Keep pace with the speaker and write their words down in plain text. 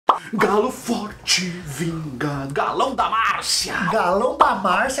Galo forte vingando. Galão da Márcia. Galão da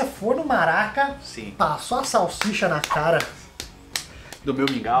Márcia foi no Maraca. Sim. Passou a salsicha na cara Do meu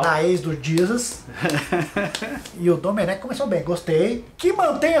mingau. da ex do Jesus. E o Domenech começou bem. Gostei. Que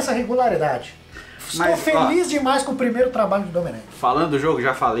mantém essa regularidade. Estou Mas, feliz demais com o primeiro trabalho do Domenech. Falando do jogo,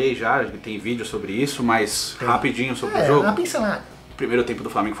 já falei, tem vídeo sobre isso, mas rapidinho sobre o jogo. Uma pincelada. O primeiro tempo do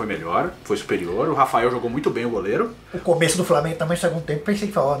Flamengo foi melhor, foi superior. O Rafael jogou muito bem, o goleiro. O começo do Flamengo também, no segundo tempo, pensei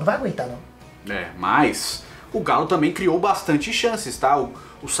que falou, não vai aguentar não. Mas o Galo também criou bastante chances, tá?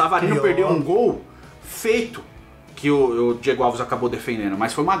 O Savarino perdeu um gol feito que o Diego Alves acabou defendendo,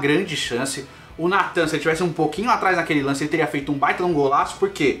 mas foi uma grande chance. O Natan, se ele tivesse um pouquinho atrás naquele lance, ele teria feito um baita de um golaço,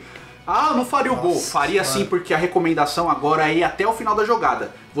 porque... não faria o gol. Faria sim, porque a recomendação agora é ir até o final da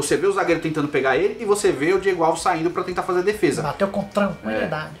jogada. Você vê o zagueiro tentando pegar ele e você vê o Diego Alves saindo pra tentar fazer a defesa. Bateu com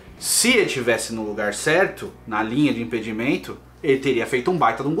tranquilidade. Se ele estivesse no lugar certo, na linha de impedimento, ele teria feito um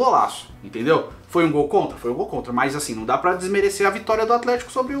baita de um golaço, entendeu? Foi um gol contra? Foi um gol contra, mas assim, não dá pra desmerecer a vitória do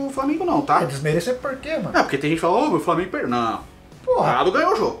Atlético sobre o Flamengo não, tá? Desmerecer por quê, mano? Porque tem gente que fala, o Flamengo perdeu. Não, o Galo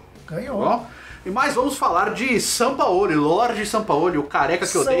ganhou o jogo. Ganhou. Bom, mas vamos falar de Sampaoli, Lorde Sampaoli, o careca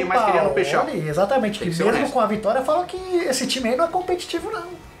que eu odeio, mas queria no peixão. Exatamente, que mesmo honesto. com a vitória, falou que esse time aí não é competitivo não.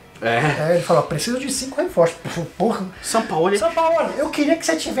 Ele falou, preciso de 5 reforços. Porra. Sampaoli, eu queria que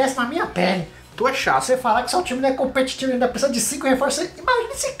você estivesse na minha pele. tu é chato. Você falar que seu time não é competitivo e ainda precisa de 5 reforços.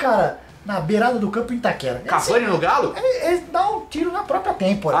 Imagina esse cara na beirada do campo em Itaquera. Cavani no Galo? Ele dá um tiro na própria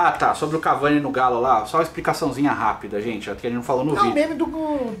têmpora. Tá, sobre o Cavani no Galo lá, só uma explicaçãozinha rápida, gente, que a gente não falou no vídeo. É o meme do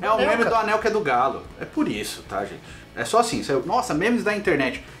É o meme do anel que é do Galo. É por isso, tá, gente? É só assim, nossa, memes da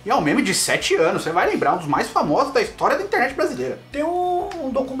internet. E é um meme de 7 anos, você vai lembrar, um dos mais famosos da história da internet brasileira. Tem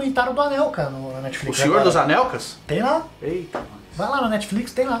um documentário do Anel, cara, na Netflix. O Senhor dos Anelcas? Tem lá. Eita, mano. Vai lá na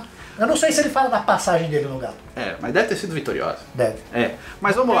Netflix, tem lá. Eu não sei se ele fala da passagem dele no Galo. Mas deve ter sido vitoriosa. Deve.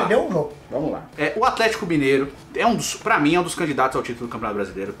 Mas vamos lá. Perdeu um jogo. Vamos lá. O Atlético Mineiro pra mim, é um dos candidatos ao título do Campeonato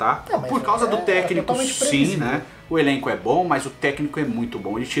Brasileiro, tá? Por causa do técnico, sim, né? O elenco é bom, mas o técnico é muito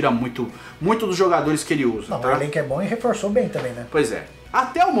bom. Ele tira muito dos jogadores que ele usa, tá? O elenco é bom e reforçou bem também, né? Pois é.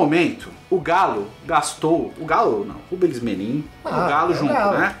 Até o momento, o Galo gastou... O Galo não, o Rubens Menin, o Galo junto,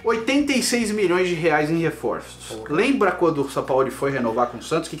 né? 86 milhões de reais em reforços. Lembra quando o Sampaoli foi renovar com o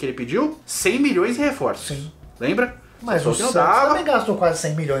Santos, o que ele pediu? 100 milhões em reforços. Sim. Lembra? Mas o Santos também gastou quase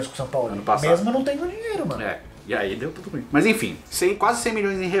 100 milhões com o São Paulo. Ano passado. Mesmo não tendo dinheiro, mano. E aí deu tudo ruim. Mas enfim, quase 100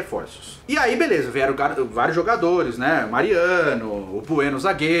 milhões em reforços. E aí, beleza, vieram vários jogadores, né? Mariano, o Bueno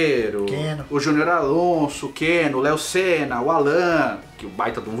zagueiro, Keno. o Júnior Alonso, o Keno, o Léo Senna, o Alan, que é o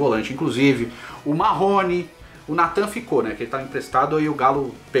baita de um volante, inclusive, o Marrone, o Natan ficou, né? Que ele tava emprestado e o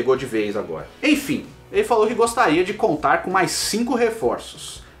Galo pegou de vez agora. Enfim, ele falou que gostaria de contar com mais 5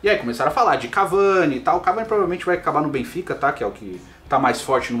 reforços. E aí começaram a falar de Cavani e tal. O Cavani provavelmente vai acabar no Benfica, tá? Que é o que tá mais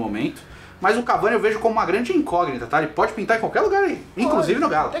forte no momento. Mas o Cavani eu vejo como uma grande incógnita, tá? Ele pode pintar em qualquer lugar aí, inclusive no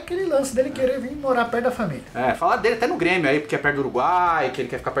Galo. Até aquele lance dele querer vir morar perto da família. Falar dele até no Grêmio aí, porque é perto do Uruguai, que ele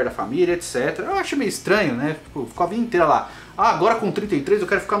quer ficar perto da família, etc. Eu acho meio estranho, né? Ficou a vida inteira lá. Agora com 33 eu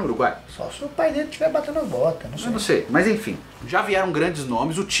quero ficar no Uruguai. Só se o pai dele estiver batendo as botas, não sei. Eu não sei, mas enfim. Já vieram grandes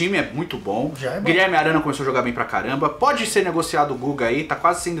nomes, o time é muito bom. Já é bom. Guilherme Arana começou a jogar bem pra caramba. Pode ser negociado o Guga aí, tá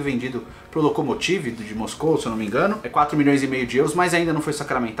quase sendo vendido pro Lokomotiv de Moscou, se eu não me engano. É 4 milhões e meio de euros, mas ainda não foi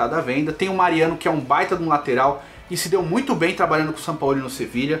sacramentada a venda. Tem o Mariano, que é um baita de um lateral e se deu muito bem trabalhando com o Sampaoli no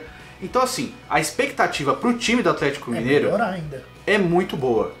Sevilha. Então assim, a expectativa pro time do Atlético Mineiro é muito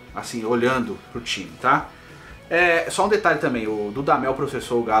boa, assim, olhando pro time, tá? Só um detalhe também, o Dudamel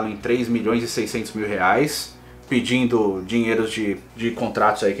processou o Galo em 3 milhões e 600 mil reais, pedindo dinheiros de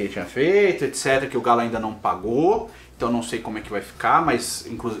contratos aí que ele tinha feito, etc, que o Galo ainda não pagou. Então não sei como é que vai ficar, mas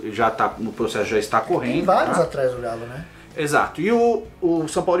já tá, no processo já está correndo. Tem vários atrás do Galo, né? Exato. E o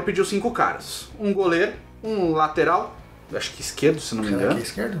Sampaoli pediu 5 caras. Um goleiro, um lateral, acho que esquerdo, se não me engano. Que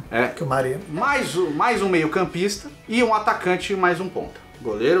esquerdo? Que o Mariano. Mais um meio campista e um atacante mais um ponta.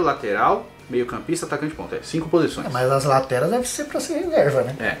 Goleiro, lateral, meio campista, atacante, ponta. 5 posições. Mas as laterais devem ser pra ser reserva,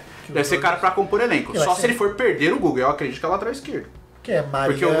 né? Deve ser cara pra compor elenco. Só se ele for perder o Guga. Eu acredito que é o lateral esquerdo. Que é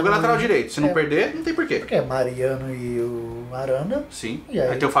Mariano. Porque o Guga é lateral direito. Se não perder, não tem porquê. Porque é Mariano e o Arana. Sim. E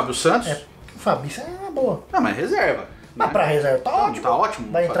aí tem o Fábio Santos. O Fabrício é boa. Não, mas reserva. Mas pra reserva tá ótimo. Tá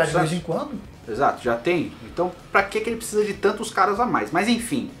ótimo. Vai entrar de vez em quando. Exato, já tem. Então, pra que ele precisa de tantos caras a mais? Mas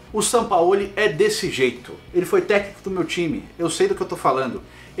enfim, o Sampaoli é desse jeito. Ele foi técnico do meu time. Eu sei do que eu tô falando.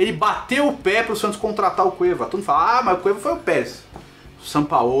 Ele bateu o pé pro Santos contratar o Cueva. Todo mundo fala, mas o Cueva foi o Pérez. O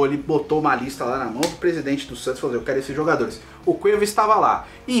Sampaoli botou uma lista lá na mão do presidente do Santos e falou, eu quero esses jogadores. O Cueva estava lá.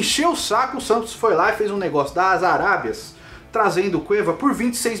 Encheu o saco, o Santos foi lá e fez um negócio das Arábias, trazendo o Cueva por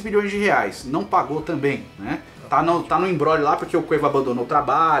 26 milhões de reais. Não pagou também, né? Tá no embrólio lá porque o Cueva abandonou o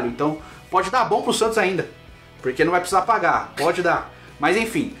trabalho, então pode dar bom pro Santos ainda, porque não vai precisar pagar, pode dar. Mas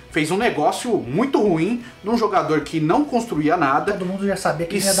enfim, fez um negócio muito ruim num jogador que não construía nada. Todo mundo já sabia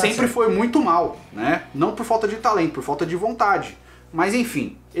que e ia dar sempre certo. foi muito mal, né? Não por falta de talento, por falta de vontade. Mas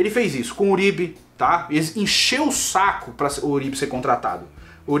enfim, ele fez isso com o Uribe, tá? Encheu o saco para o Uribe ser contratado.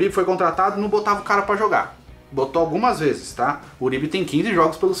 O Uribe foi contratado e não botava o cara para jogar. Botou algumas vezes, tá? O Uribe tem 15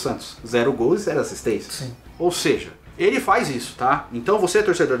 jogos pelo Santos, 0 gols e 0 assistências. Sim. Ou seja, ele faz isso, tá? Então você é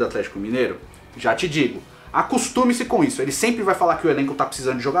torcedor do Atlético Mineiro, já te digo, acostume-se com isso. Ele sempre vai falar que o elenco tá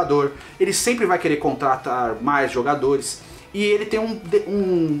precisando de jogador, ele sempre vai querer contratar mais jogadores. E ele tem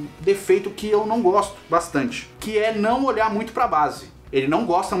um defeito que eu não gosto bastante, que é não olhar muito pra base. Ele não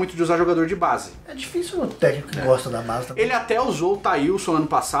gosta muito de usar jogador de base. É difícil o técnico que gosta da base também. Ele até usou o Thailson ano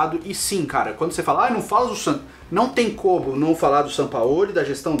passado, e sim, cara, quando você fala, não fala do Santos, não tem como não falar do Sampaoli, da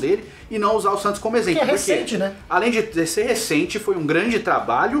gestão dele, e não usar o Santos como exemplo. Que é recente, né? Além de ser recente, foi um grande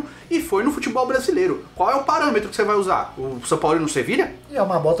trabalho e foi no futebol brasileiro. Qual é o parâmetro que você vai usar? O Sampaoli no Sevilha? E é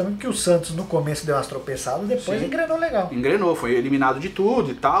uma bola também porque o Santos no começo deu umas tropeçadas, depois Sim. engrenou legal. Engrenou, foi eliminado de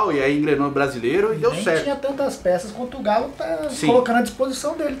tudo e tal, e aí engrenou no brasileiro e deu Nem certo. tinha tantas peças quanto o Galo tá Sim. colocando à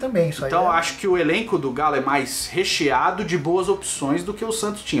disposição dele também. Isso Então aí acho que o elenco do Galo é mais recheado de boas opções do que o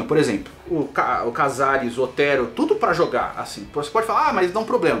Santos tinha. Por exemplo, o Casares, o Otero, tudo pra jogar, assim. Você pode falar, mas não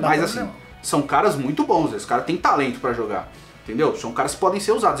problema. Dá mas problema. assim, são caras muito bons, esses caras têm talento pra jogar, entendeu? São caras que podem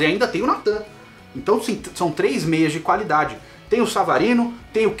ser usados. E ainda tem o Natan. Então sim, são 3 meias de qualidade. Tem o Savarino,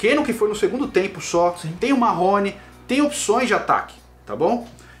 tem o Keno, que foi no segundo tempo só, Sim. tem o Marrone, tem opções de ataque, tá bom?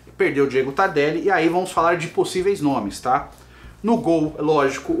 Perdeu o Diego Tardelli, e aí vamos falar de possíveis nomes, tá? No gol,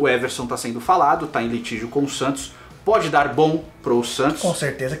 lógico, o Everson tá sendo falado, tá em litígio com o Santos, pode dar bom pro Santos. Com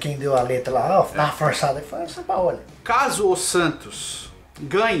certeza quem deu a letra lá, ó, na forçada, foi o Sampaoli. Caso o Santos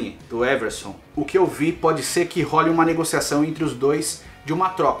ganhe do Everson, o que eu vi pode ser que role uma negociação entre os dois de uma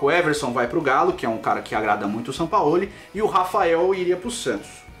troca. O Everson vai pro Galo, que é um cara que agrada muito o Sampaoli, e o Rafael iria pro Santos,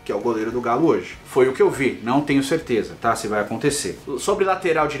 que é o goleiro do Galo hoje. Foi o que eu vi, não tenho certeza, tá? Se vai acontecer. Sobre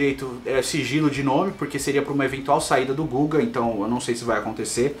lateral direito, é sigilo de nome, porque seria para uma eventual saída do Guga, então eu não sei se vai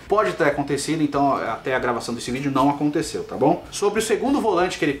acontecer. Pode ter acontecido, então até a gravação desse vídeo não aconteceu, tá bom? Sobre o segundo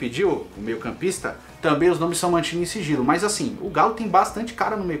volante que ele pediu, o meio-campista, também os nomes são mantidos em sigilo. Mas assim, o Galo tem bastante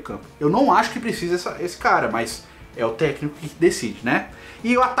cara no meio-campo. Eu não acho que precisa esse cara, mas é o técnico que decide, né?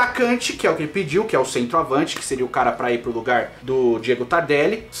 E o atacante, que é o que ele pediu, que é o centroavante, que seria o cara para ir pro lugar do Diego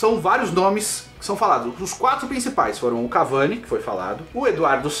Tardelli. São vários nomes que são falados. Os 4 principais foram o Cavani, que foi falado, o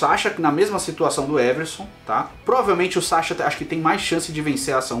Eduardo Sacha, que na mesma situação do Everson, tá? Provavelmente o Sacha acho que tem mais chance de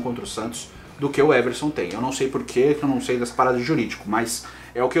vencer a ação contra o Santos do que o Everson tem. Eu não sei porquê, eu não sei dessa parada de jurídico, mas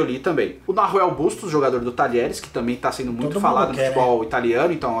é o que eu li também. O Nahuel Bustos, jogador do Talheres, que também está sendo muito falado no futebol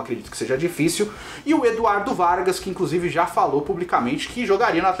italiano, então eu acredito que seja difícil. E o Eduardo Vargas, que inclusive já falou publicamente que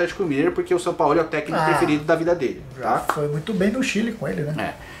jogaria no Atlético Mineiro, porque o Sampaoli é o técnico preferido da vida dele. Já tá? foi muito bem no Chile com ele,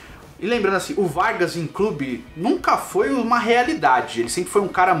 né? E lembrando assim, o Vargas em clube nunca foi uma realidade. Ele sempre foi um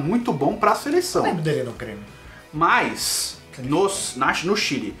cara muito bom para a seleção. Lembro dele no Grêmio. Mas no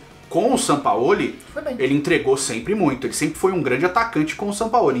Chile, com o Sampaoli, ele entregou sempre muito. Ele sempre foi um grande atacante com o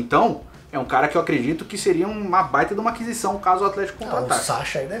Sampaoli. Então, é um cara que eu acredito que seria uma baita de uma aquisição caso o Atlético contratasse. O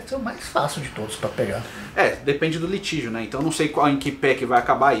Sacha aí deve ser o mais fácil de todos para pegar. Depende do litígio, né? Então não sei em que pé que vai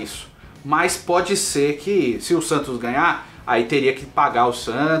acabar isso. Mas pode ser que, se o Santos ganhar, aí teria que pagar o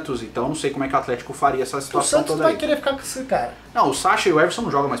Santos. Então não sei como é que o Atlético faria essa situação toda aí. O Santos vai querer ficar com esse cara. Não, o Sacha e o Everson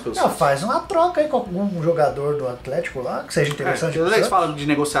não jogam mais pelo Santos. Faz uma troca aí com algum jogador do Atlético lá, que seja interessante. Eles falam de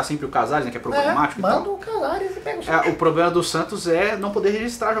negociar sempre o Casares, né, que é problemático e tal. Manda o Casares e pega o Santos. O problema do Santos é não poder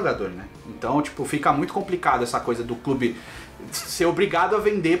registrar jogador, né? Então, tipo, fica muito complicado essa coisa do clube ser obrigado a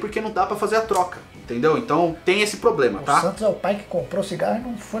vender porque não dá pra fazer a troca, entendeu? Então tem esse problema, tá? O Santos é o pai que comprou cigarro e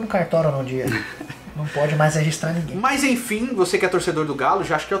não foi no cartório no dia. Não pode mais registrar ninguém. Mas enfim, você que é torcedor do Galo,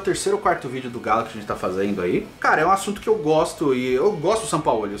 já acho que é o 3º ou 4º vídeo do Galo que a gente tá fazendo aí. Cara, é um assunto que eu gosto, e eu gosto do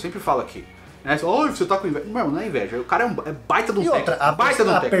Sampaoli, eu sempre falo aqui. Né? Você tá com inveja. Meu, não é inveja, o cara é baita de um técnico.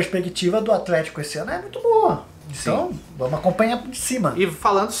 A perspectiva do Atlético esse ano é muito boa. Então, vamos acompanhar de cima. E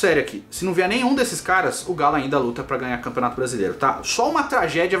falando sério aqui, se não vier nenhum desses caras, o Galo ainda luta pra ganhar Campeonato Brasileiro, tá? Só uma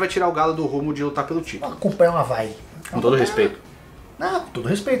tragédia vai tirar o Galo do rumo de lutar pelo título. Vamos acompanhar uma vai. Com todo respeito. Não, com todo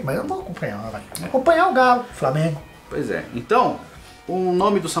respeito, mas eu não vou acompanhar uma vai. Vou acompanhar o Galo, Flamengo. Pois é. Então, o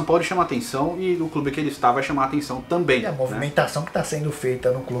nome do Sampaoli chama atenção e o clube que ele está vai chamar atenção também. E a movimentação que está sendo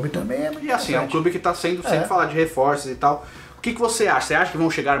feita no clube também é muito E assim, é um clube que está sendo sempre falar de reforços e tal. O que você acha? Você acha que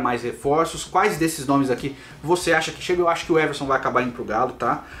vão chegar mais reforços? Quais desses nomes aqui você acha que chega? Eu acho que o Everson vai acabar indo pro Galo,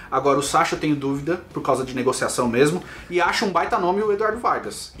 tá? Agora o Sacha eu tenho dúvida, por causa de negociação mesmo. E acho um baita nome o Eduardo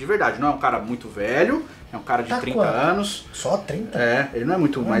Vargas. De verdade, não é um cara muito velho, é um cara de 30 anos. Só 30? É, ele não é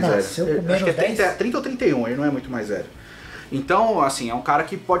muito mais velho. Acho que é 30 ou 31, ele não é muito mais velho. Então, assim, é um cara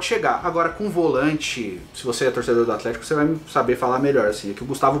que pode chegar. Agora, com volante, se você é torcedor do Atlético, você vai saber falar melhor, assim. É que o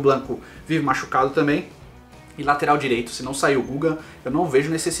Gustavo Blanco vive machucado também. E lateral direito, se não sair o Guga, eu não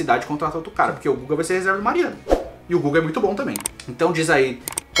vejo necessidade de contratar outro cara, porque o Guga vai ser reserva do Mariano. E o Guga é muito bom também. Então diz aí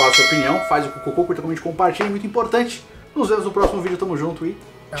qual a sua opinião, faz o cocô, curta, comente, compartilha, é muito importante. Nos vemos no próximo vídeo, tamo junto e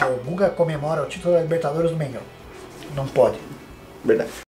tchau. O Guga comemora o título da Libertadores do Mengão. Não pode. Verdade.